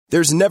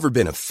There's never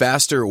been a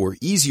faster or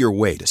easier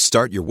way to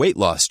start your weight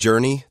loss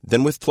journey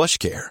than with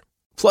PlushCare.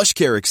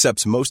 PlushCare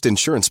accepts most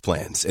insurance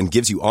plans and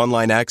gives you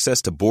online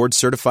access to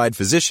board-certified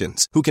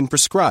physicians who can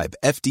prescribe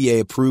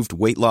FDA-approved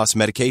weight loss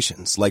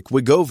medications like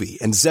Wegovy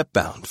and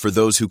Zepbound for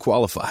those who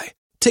qualify.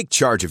 Take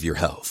charge of your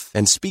health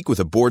and speak with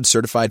a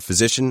board-certified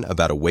physician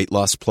about a weight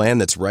loss plan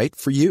that's right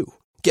for you.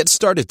 Get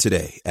started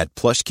today at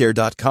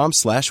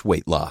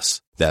plushcare.com/weight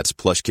loss. That's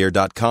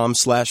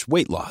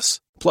plushcare.com/weight loss.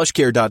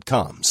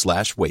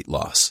 plushcare.com/weight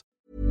loss.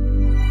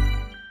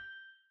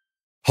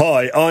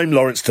 Hi, I'm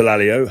Lawrence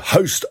Dallaglio,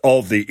 host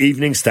of the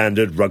Evening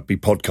Standard Rugby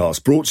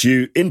Podcast, brought to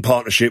you in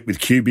partnership with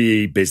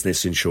QBE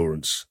Business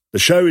Insurance. The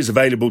show is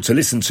available to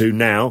listen to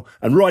now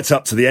and right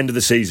up to the end of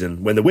the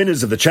season, when the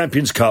winners of the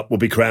Champions Cup will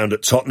be crowned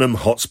at Tottenham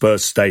Hotspur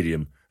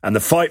Stadium, and the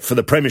fight for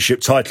the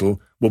Premiership title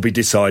will be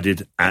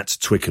decided at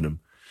Twickenham.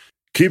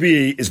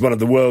 QBE is one of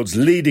the world's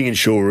leading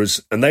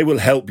insurers, and they will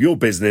help your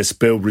business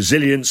build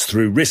resilience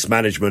through risk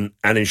management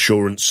and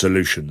insurance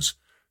solutions.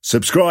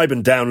 Subscribe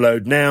and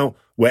download now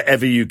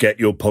wherever you get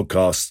your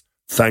podcasts.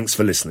 Thanks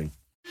for listening.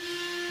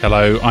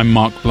 Hello, I'm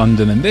Mark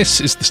Blunden, and this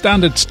is the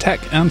Standard's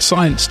Tech and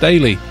Science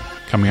Daily.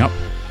 Coming up,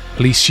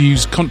 police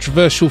use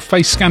controversial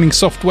face-scanning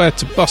software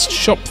to bust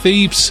shop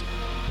thieves.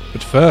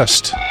 But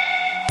first,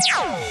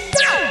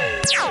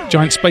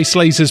 giant space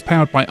lasers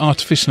powered by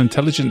artificial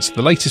intelligence,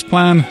 the latest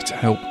plan to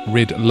help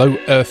rid low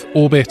Earth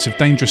orbit of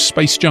dangerous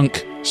space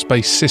junk.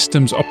 Space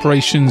Systems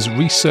Operations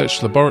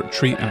Research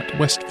Laboratory at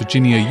West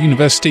Virginia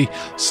University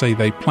say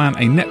they plan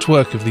a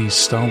network of these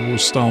Star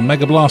Wars-style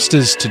mega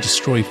blasters to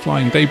destroy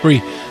flying debris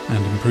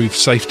and improve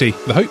safety.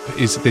 The hope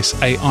is this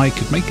AI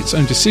could make its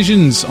own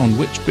decisions on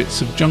which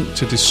bits of junk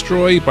to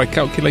destroy by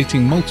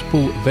calculating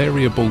multiple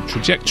variable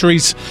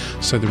trajectories,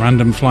 so the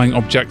random flying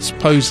objects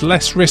pose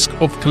less risk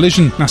of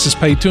collision. NASA's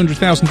paid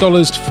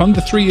 $200,000 to fund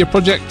the 3-year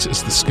project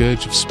as the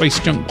scourge of space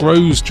junk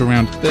grows to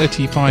around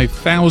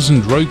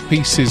 35,000 rogue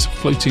pieces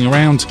floating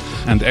around,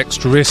 and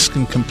extra risk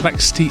and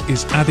complexity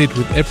is added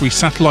with every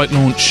satellite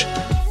launch.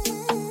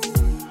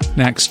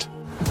 Next,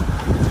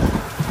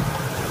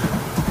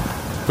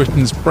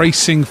 Britain's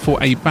bracing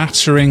for a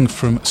battering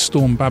from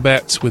Storm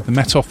Babette, with the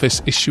Met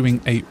Office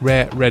issuing a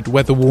rare red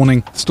weather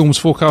warning. The storm's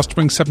forecast to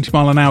bring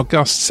 70-mile-an-hour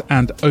gusts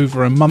and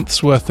over a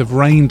month's worth of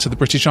rain to the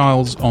British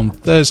Isles on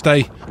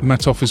Thursday. The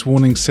Met Office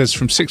warning says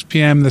from 6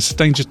 p.m. there's a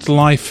danger to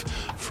life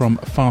from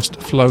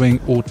fast-flowing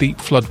or deep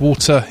flood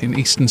water in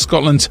eastern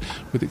Scotland,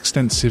 with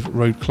extensive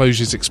road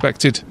closures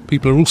expected.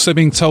 People are also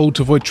being told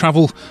to avoid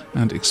travel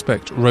and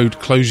expect road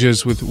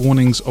closures, with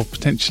warnings of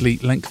potentially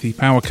lengthy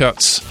power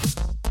cuts.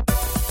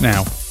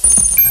 Now,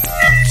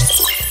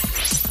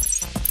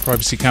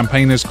 privacy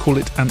campaigners call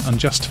it an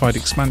unjustified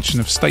expansion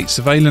of state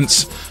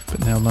surveillance, but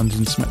now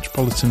London's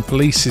Metropolitan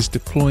Police is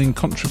deploying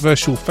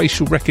controversial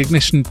facial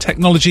recognition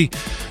technology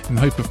in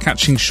the hope of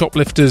catching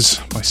shoplifters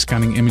by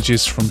scanning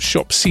images from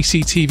shop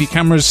CCTV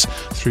cameras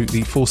through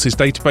the force's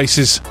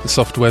databases. The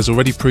software's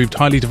already proved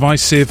highly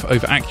divisive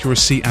over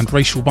accuracy and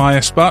racial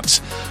bias, but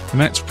the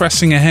Met's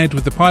pressing ahead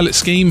with the pilot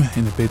scheme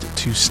in a bid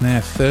to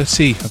snare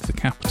 30 of the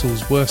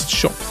capital's worst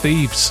shop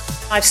thieves.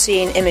 I've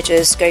seen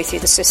images go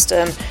through the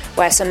system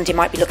where somebody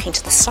might be looking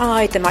to the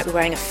side, they might be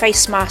wearing a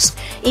face mask,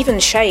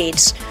 even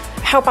shades.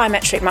 How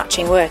biometric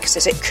matching works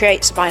is it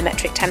creates a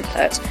biometric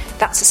template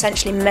that's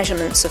essentially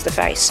measurements of the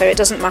face. So it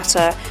doesn't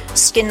matter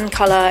skin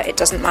colour, it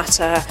doesn't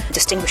matter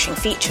distinguishing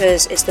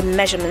features, it's the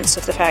measurements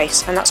of the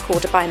face, and that's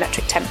called a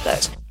biometric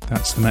template.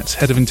 That's the Met's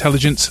Head of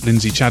Intelligence,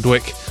 Lindsay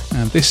Chadwick,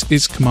 and this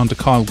is Commander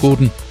Kyle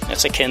Gordon.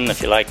 It's akin,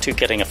 if you like, to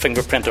getting a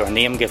fingerprint or a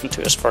name given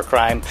to us for a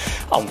crime,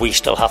 and we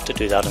still have to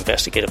do that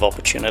investigative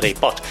opportunity.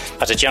 But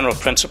as a general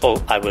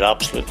principle, I would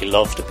absolutely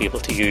love to be able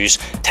to use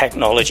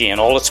technology in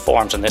all its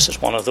forms, and this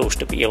is one of those,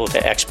 to be able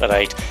to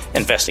expedite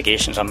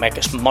investigations and make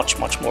us much,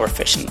 much more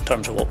efficient in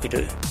terms of what we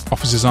do.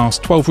 Officers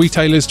asked 12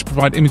 retailers to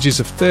provide images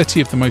of 30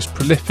 of the most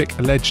prolific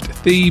alleged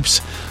thieves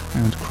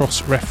and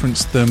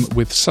cross-referenced them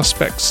with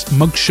suspects'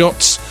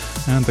 mugshots,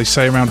 and they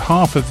say around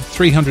half of the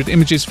 300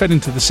 images fed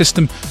into the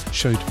system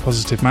showed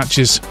positive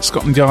matches.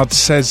 Scotland Yard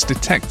says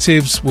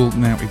detectives will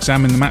now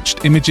examine the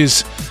matched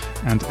images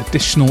and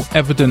additional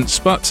evidence,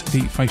 but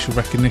the facial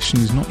recognition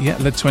has not yet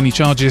led to any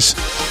charges.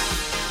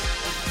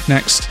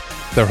 Next,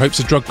 there are hopes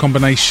a drug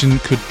combination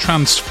could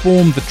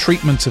transform the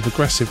treatment of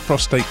aggressive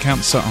prostate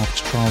cancer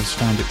after trials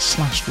found it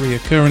slashed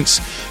reoccurrence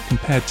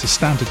compared to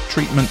standard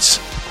treatments.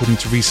 According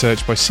to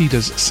research by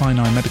Cedars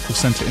Sinai Medical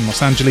Center in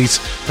Los Angeles,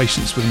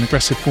 patients with an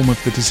aggressive form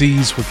of the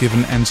disease were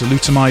given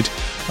enzalutamide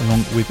along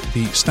with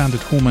the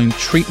standard hormone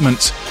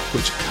treatment,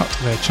 which cut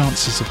their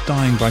chances of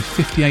dying by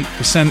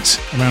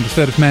 58%. Around a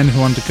third of men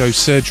who undergo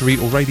surgery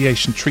or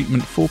radiation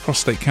treatment for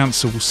prostate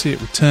cancer will see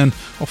it return,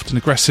 often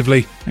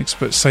aggressively.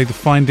 Experts say the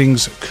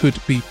findings could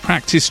be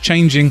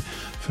practice-changing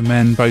for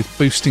men, both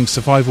boosting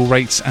survival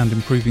rates and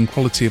improving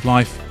quality of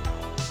life.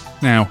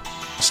 Now,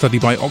 A study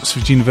by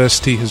Oxford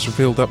University has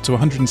revealed up to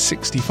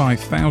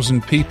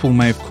 165,000 people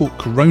may have caught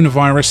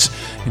coronavirus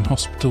in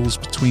hospitals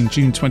between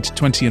June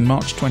 2020 and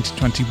March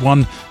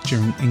 2021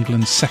 during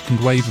England's second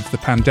wave of the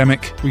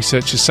pandemic.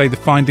 Researchers say the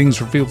findings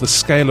reveal the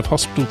scale of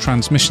hospital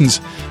transmissions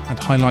and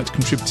highlight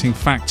contributing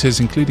factors,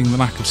 including the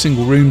lack of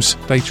single rooms.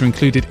 Data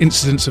included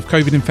incidents of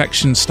COVID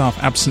infection,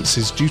 staff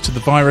absences due to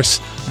the virus,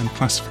 and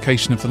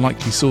classification of the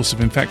likely source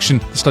of infection.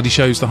 The study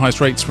shows the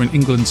highest rates were in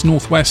England's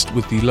northwest,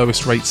 with the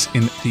lowest rates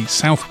in the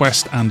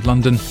southwest and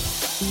London.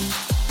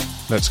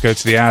 Let's go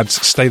to the ads.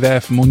 Stay there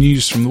for more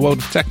news from the world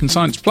of tech and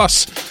science.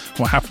 Plus,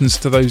 what happens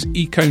to those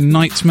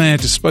eco-nightmare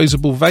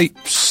disposable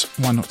vapes?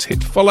 Why not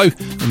hit follow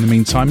in the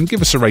meantime and give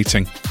us a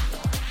rating?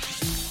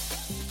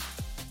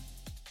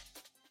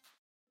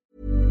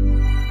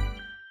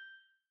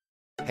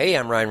 Hey,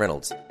 I'm Ryan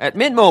Reynolds. At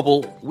Mint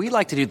Mobile, we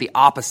like to do the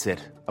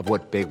opposite of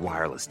what Big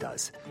Wireless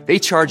does. They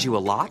charge you a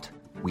lot.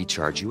 We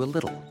charge you a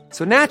little.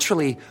 So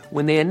naturally,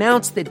 when they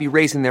announced they'd be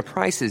raising their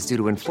prices due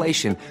to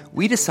inflation,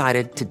 we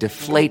decided to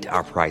deflate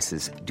our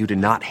prices due to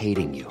not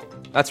hating you.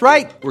 That's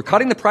right. We're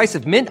cutting the price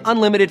of Mint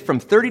Unlimited from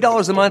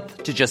 $30 a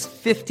month to just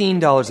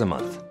 $15 a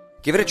month.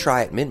 Give it a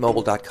try at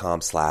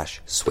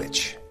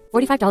mintmobile.com/switch.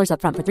 $45 up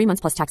front for 3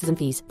 months plus taxes and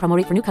fees. Promo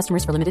rate for new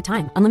customers for limited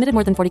time. Unlimited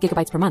more than 40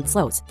 gigabytes per month.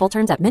 Slows full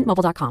terms at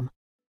mintmobile.com.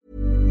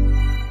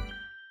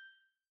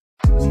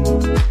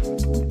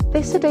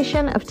 This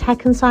edition of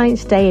Tech and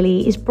Science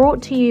Daily is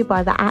brought to you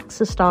by the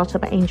AXA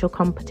Startup Angel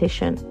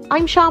Competition.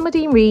 I'm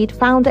Sharmadean Reid,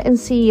 founder and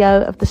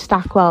CEO of The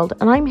Stack World,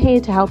 and I'm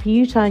here to help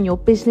you turn your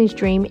business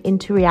dream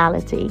into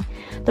reality.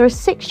 There are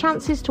 6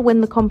 chances to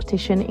win the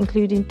competition,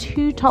 including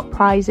 2 top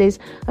prizes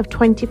of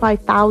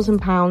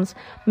 £25,000,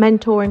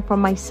 mentoring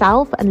from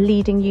myself and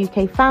leading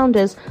UK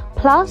founders,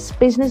 plus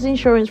business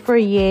insurance for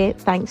a year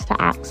thanks to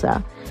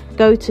AXA.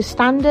 Go to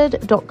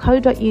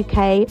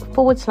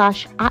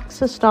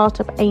standard.co.uk/AXA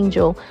Startup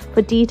Angel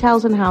for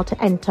details on how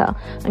to enter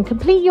and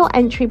complete your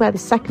entry by the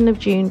 2nd of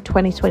June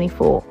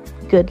 2024.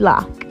 Good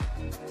luck.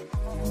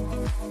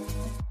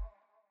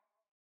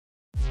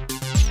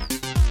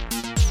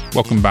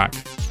 Welcome back.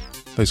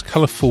 Those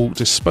colourful,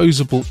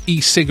 disposable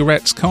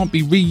e-cigarettes can't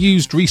be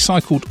reused,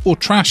 recycled or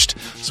trashed.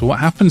 So what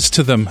happens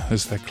to them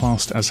as they're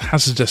classed as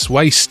hazardous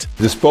waste?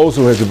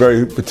 Disposal has a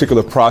very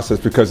particular process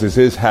because this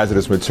is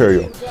hazardous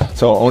material.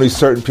 So only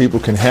certain people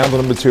can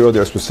handle the material.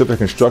 There are specific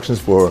instructions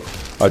for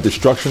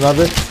destruction of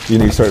it. You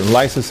need certain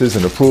licenses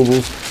and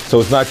approvals. So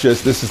it's not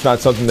just, this is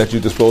not something that you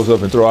dispose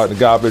of and throw out in the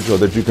garbage or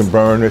that you can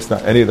burn. It's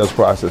not any of those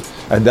processes.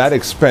 And that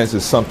expense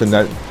is something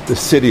that the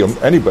city or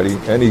anybody,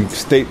 any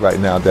state right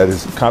now that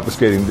is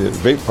confiscating the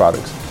vape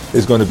products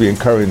is going to be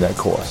incurring that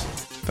cost.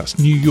 That's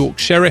New York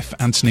Sheriff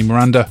Anthony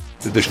Miranda.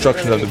 The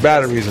destruction of the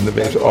batteries and the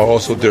vapes are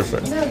also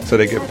different. So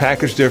they get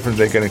packaged different.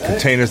 They get in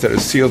containers that are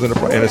sealed in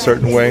a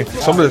certain way.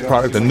 Some of the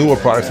products, the newer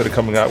products that are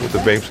coming out with the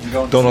vapes,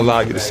 don't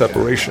allow you the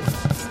separation.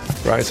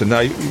 Right, so now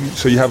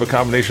you have a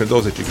combination of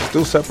those that you can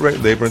still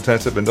separate, labor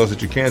intensive, and those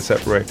that you can't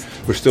separate,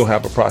 which still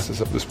have a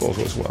process of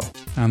disposal as well.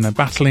 And they're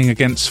battling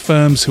against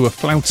firms who are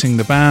flouting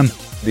the ban.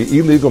 The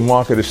illegal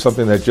market is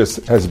something that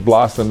just has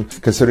blossomed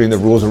considering the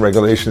rules and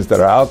regulations that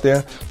are out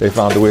there. They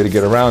found a way to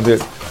get around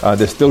it.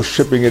 They're still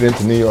shipping it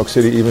into New York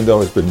City even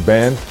though it's been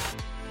banned.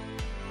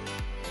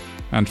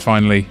 And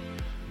finally,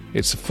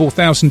 it's a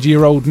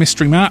 4,000-year-old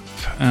mystery map,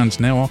 and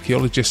now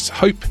archaeologists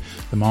hope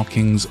the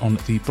markings on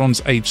the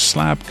Bronze Age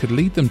slab could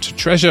lead them to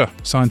treasure.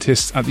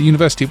 Scientists at the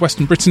University of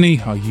Western Brittany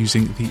are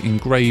using the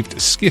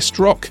engraved schist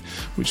rock,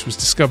 which was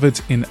discovered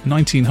in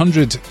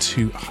 1900,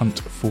 to hunt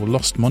for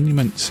lost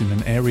monuments in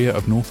an area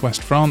of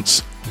northwest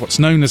France. What's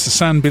known as the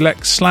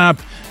Saint-Bilec slab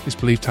is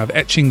believed to have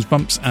etchings,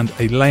 bumps and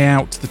a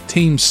layout the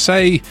team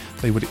say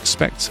they would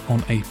expect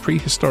on a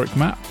prehistoric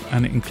map,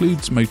 and it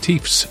includes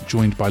motifs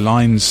joined by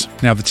lines.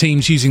 Now the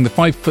team's using the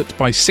 5-foot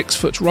by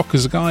 6-foot rock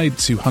as a guide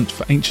to hunt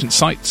for ancient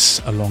sites,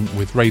 along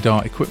with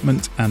radar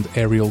equipment and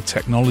aerial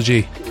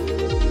technology.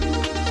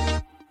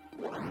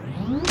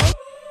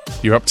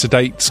 You're up to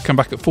date. Come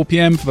back at 4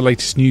 p.m. for the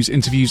latest news,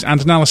 interviews and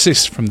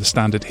analysis from The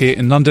Standard here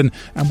in London,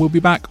 and we'll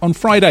be back on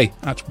Friday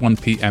at 1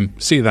 p.m.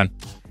 See you then.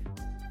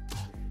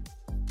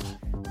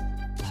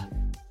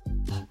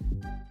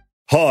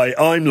 Hi,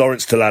 I'm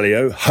Lawrence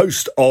Dallaglio,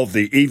 host of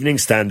the Evening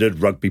Standard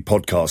Rugby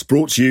Podcast,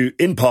 brought to you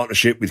in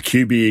partnership with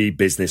QBE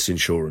Business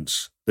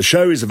Insurance. The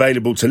show is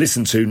available to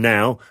listen to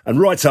now and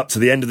right up to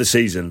the end of the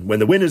season, when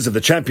the winners of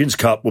the Champions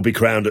Cup will be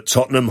crowned at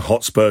Tottenham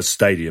Hotspur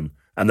Stadium,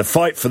 and the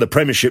fight for the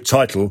Premiership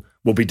title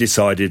will be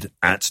decided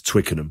at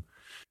Twickenham.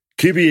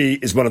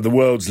 QBE is one of the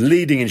world's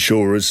leading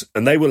insurers,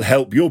 and they will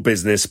help your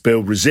business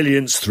build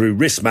resilience through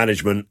risk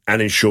management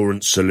and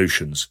insurance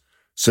solutions.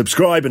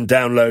 Subscribe and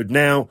download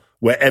now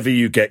wherever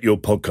you get your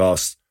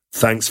podcasts.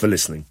 Thanks for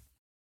listening.